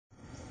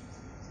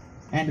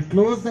and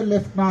close the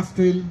left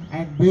nostril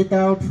and breathe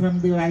out from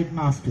the right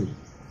nostril.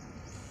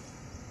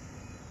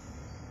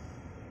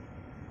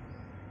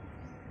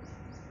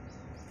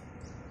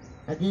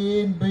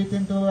 Again, breathe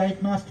into the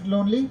right nostril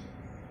only,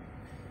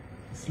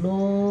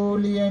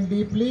 slowly and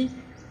deeply,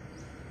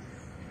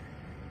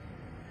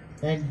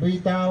 and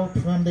breathe out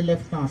from the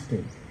left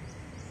nostril.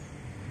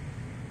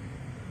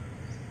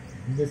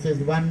 This is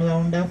one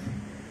round of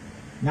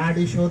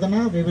Nadi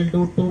Shodhana. We will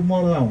do 2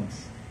 more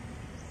rounds.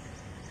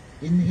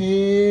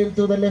 Inhale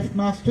to the left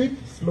nostril,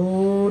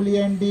 slowly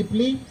and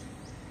deeply.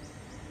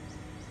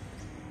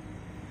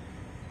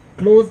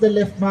 Close the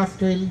left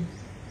nostril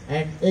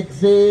and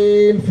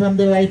exhale from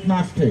the right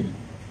nostril.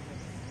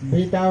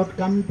 Breathe out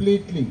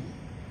completely.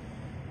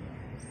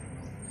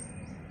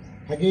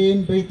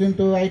 Again, breathe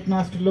into right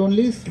nostril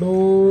only,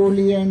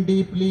 slowly and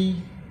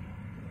deeply.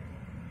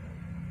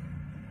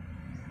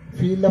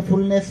 Feel the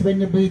fullness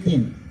when you breathe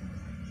in.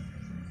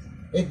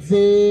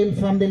 Exhale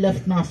from the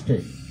left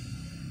nostril.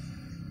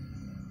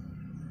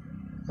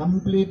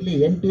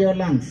 Completely empty your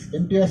lungs,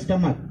 empty your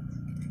stomach.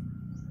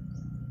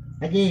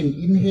 Again,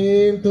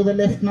 inhale to the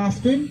left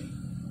nostril,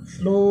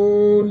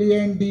 slowly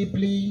and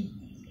deeply.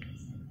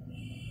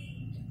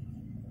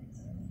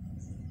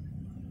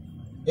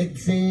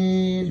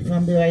 Exhale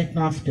from the right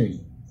nostril.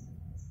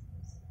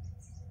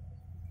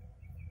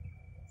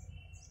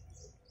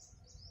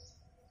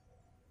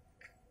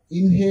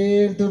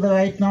 Inhale to the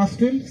right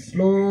nostril,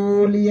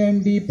 slowly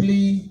and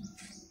deeply.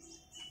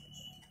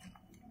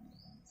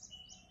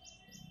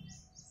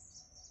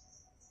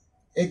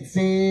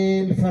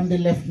 Exhale from the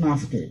left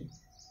nostril.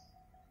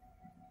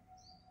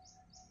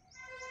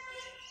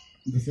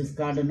 This is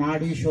called a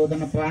Nadi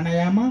Shodhana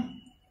Pranayama.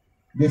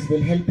 This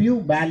will help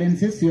you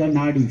balances your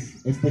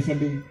nadis,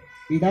 especially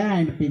Ida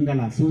and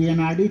Pingala. Surya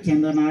Nadi,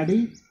 Chandra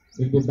Nadi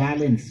will be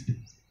balanced.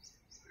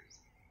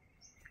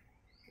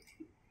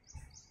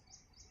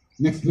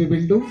 Next we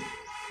will do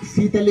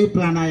Sitali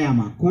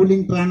Pranayama,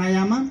 cooling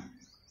Pranayama.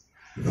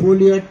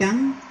 Fold your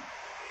tongue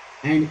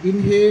and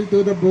inhale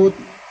to the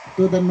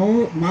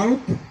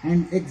mouth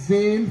and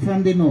exhale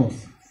from the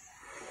nose.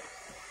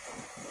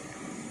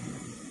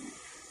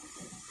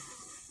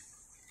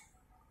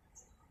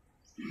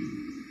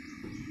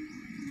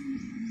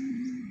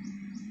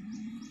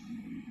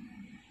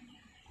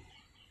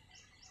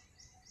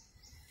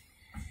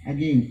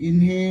 Again,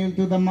 inhale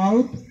to the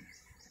mouth.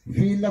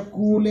 Feel the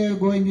cool air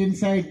going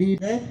inside deep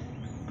there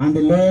on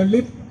the lower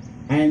lip,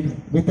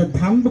 and with a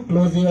thumb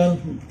close your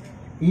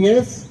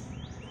ears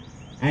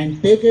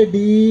and take a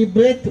deep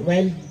breath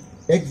while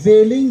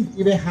exhaling.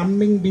 Give a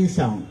humming bee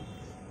sound.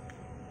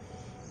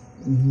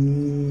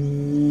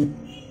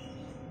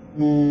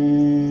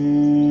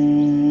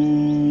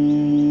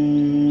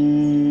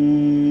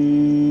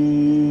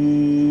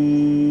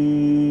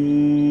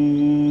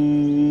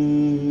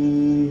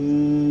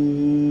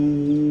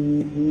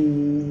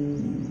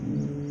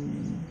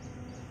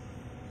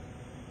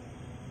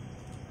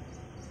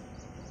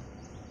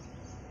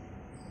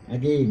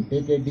 Again,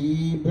 take a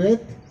deep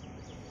breath.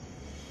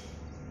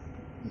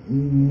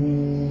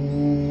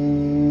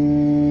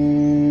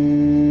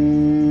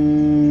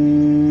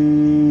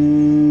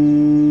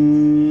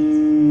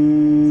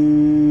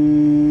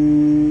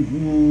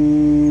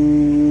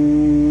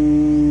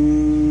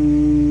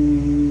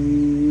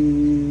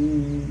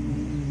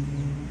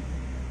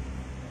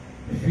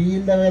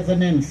 Feel the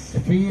resonance,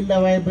 feel the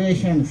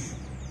vibrations,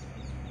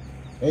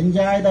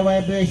 enjoy the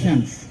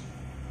vibrations.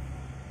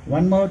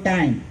 One more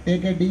time,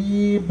 take a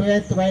deep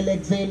breath while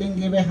exhaling,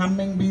 give a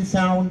humming bee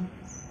sound.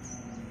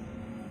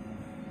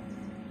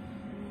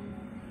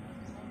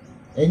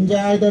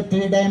 Enjoy the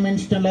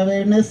 3-dimensional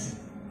awareness.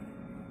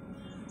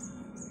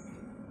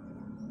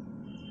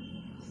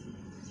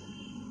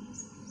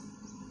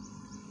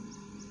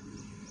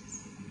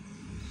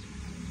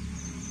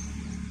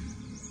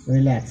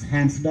 Relax,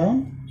 hands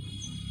down.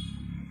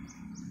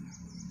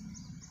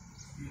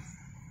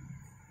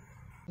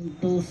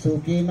 Tu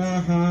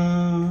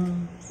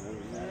Sukinaha.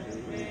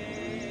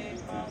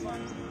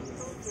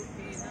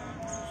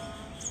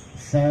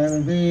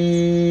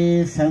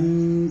 Sarve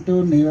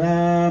Santu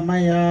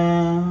Niramaya.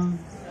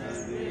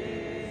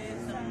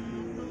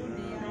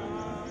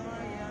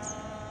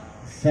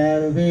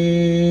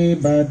 Sarve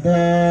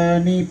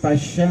Bhadrani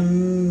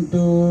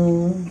Pashyantu.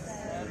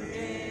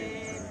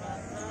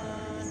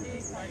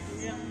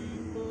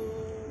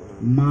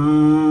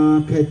 Ma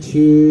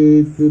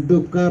Kachit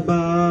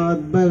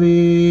Dukkhabhat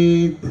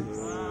Bhavet.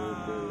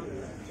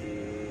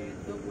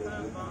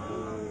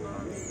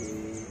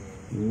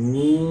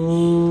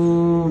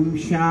 Om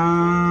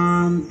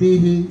Shanti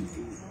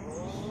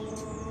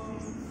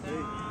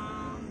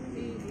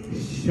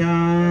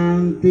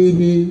Shanti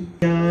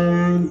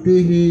Shanti.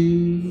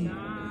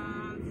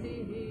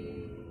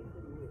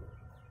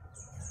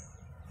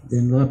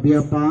 Then rub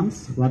your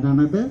palms one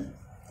another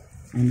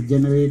and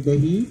generate the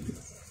heat.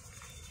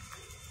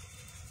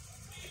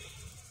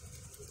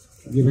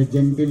 Give a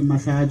gentle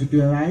massage to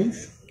your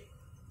eyes.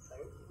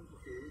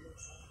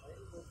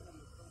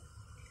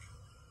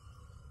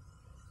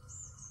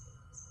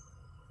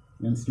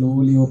 Then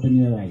slowly open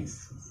your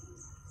eyes.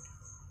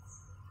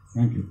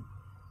 Thank you.